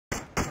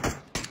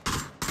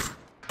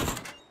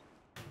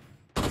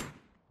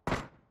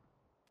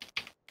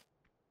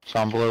It's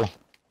on blue.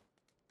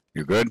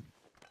 You good?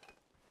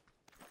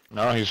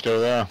 No, he's still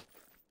there.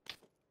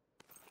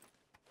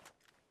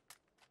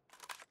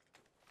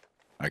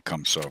 I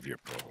come solve your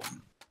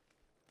problem.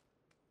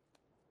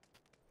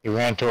 He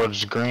ran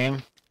towards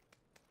green.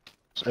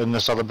 In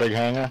this other big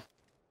hangar.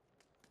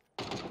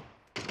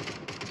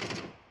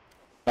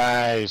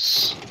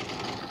 Nice.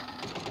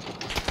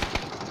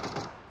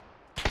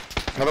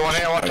 Another one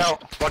here, watch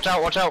out! Watch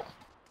out, watch out!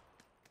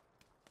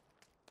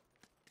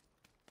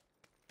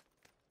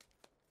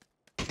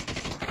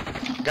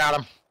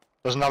 Got him.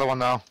 There's another one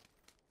though.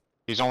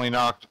 He's only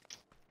knocked.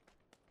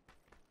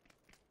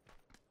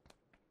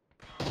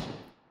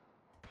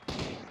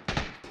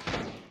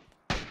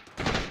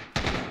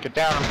 Get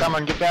down, I'm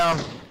coming, get down!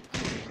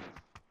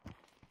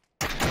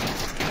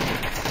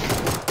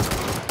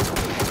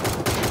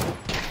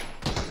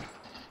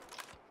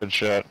 Good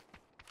shot.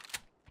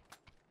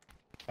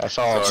 That's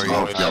all.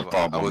 Sorry,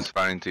 problem. I was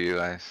running to you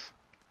guys.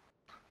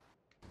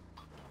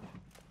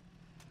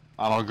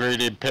 I'm a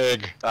greedy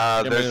pig.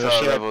 There's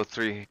a level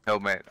 3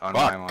 helmet on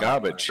my one.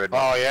 Garbage.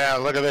 Oh yeah,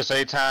 look at this,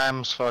 8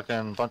 times,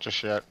 fucking bunch of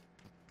shit.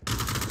 Come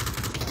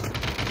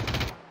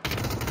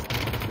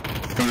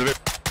to the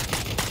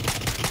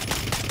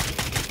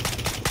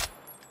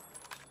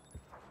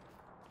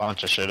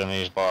Bunch of shit in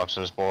these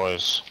boxes,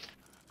 boys.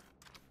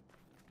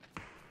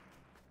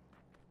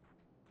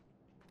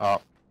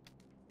 Oh.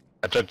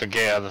 I took the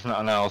gear, there's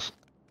nothing else.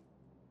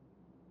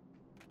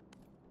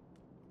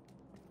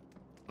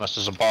 Unless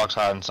there's a box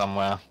hiding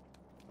somewhere.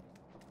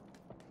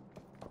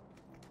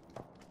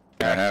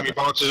 Yeah, 3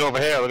 boxes over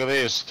here, look at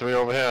these, 3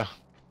 over here.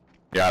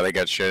 Yeah, they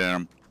got shit in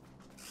them.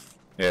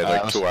 Yeah,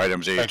 like 2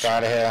 items each. Take it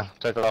out of here,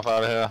 take it off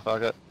out of here,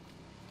 fuck it.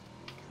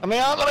 Let me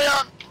out, let me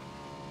out!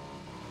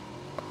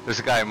 There's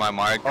a guy in my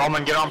mark.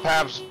 Roman, get on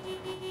Pabs.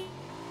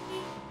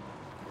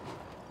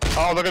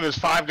 Oh, look at this,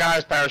 5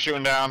 guys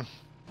parachuting down.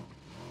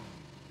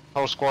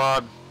 Whole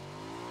squad.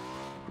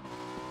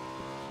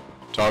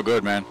 It's all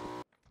good, man.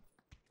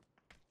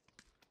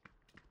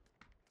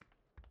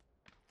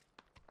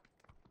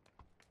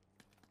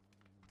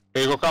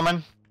 Eagle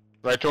coming,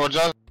 right towards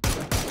us.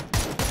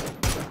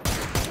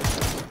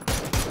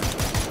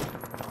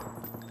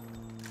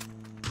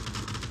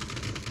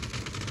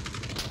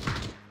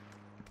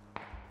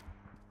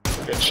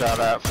 Get shot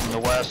at from the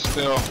west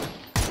still.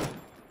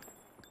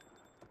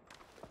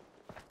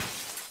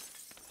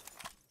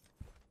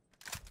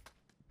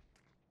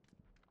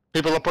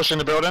 People are pushing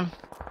the building.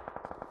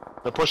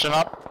 They're pushing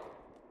up.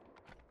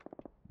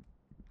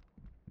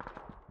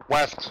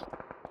 West.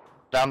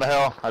 Down the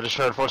hill. I just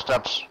heard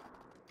footsteps.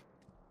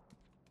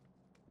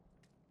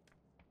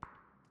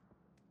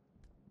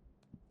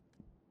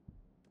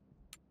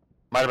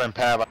 Might have been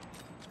Pab.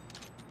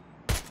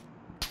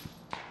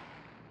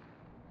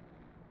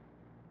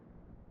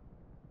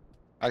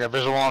 I got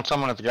visual on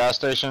someone at the gas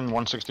station,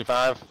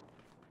 165.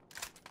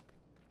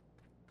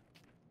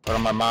 Right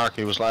on my mark,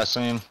 he was last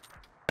seen.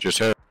 Just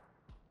hit.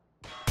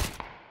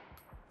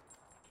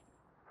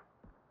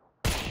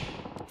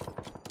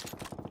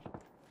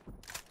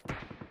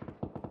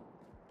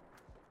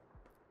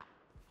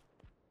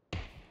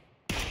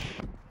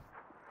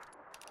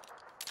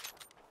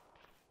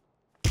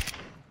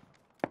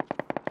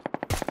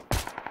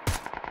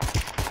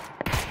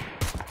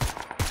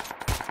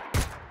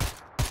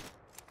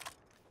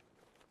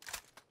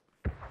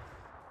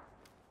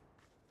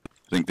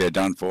 Think they're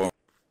done for.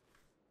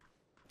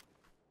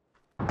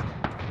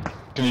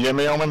 Can you get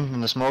me, Omen, in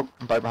the smoke?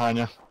 I'm right behind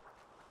you.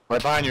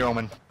 Right behind you,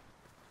 Omen.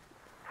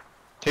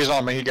 He's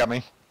on me, he got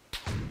me.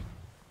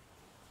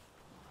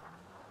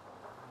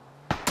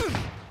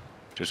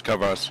 Just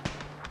cover us.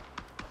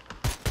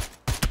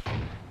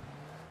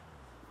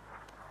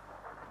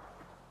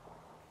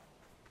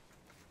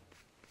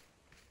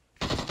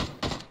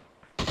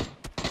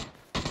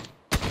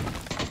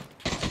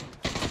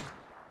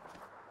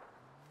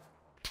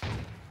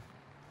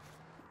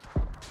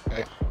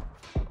 Okay.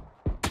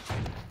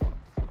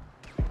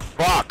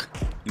 Fuck!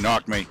 You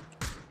knocked me.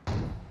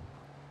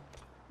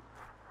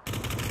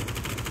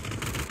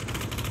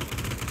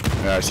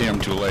 Yeah, I see him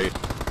too late.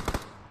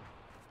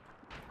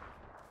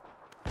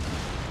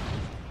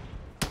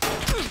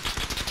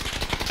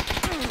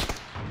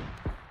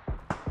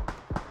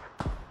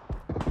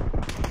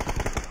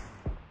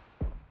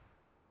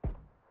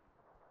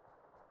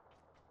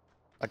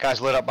 That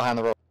guy's lit up behind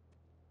the road.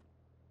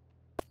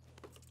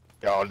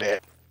 Y'all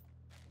dead.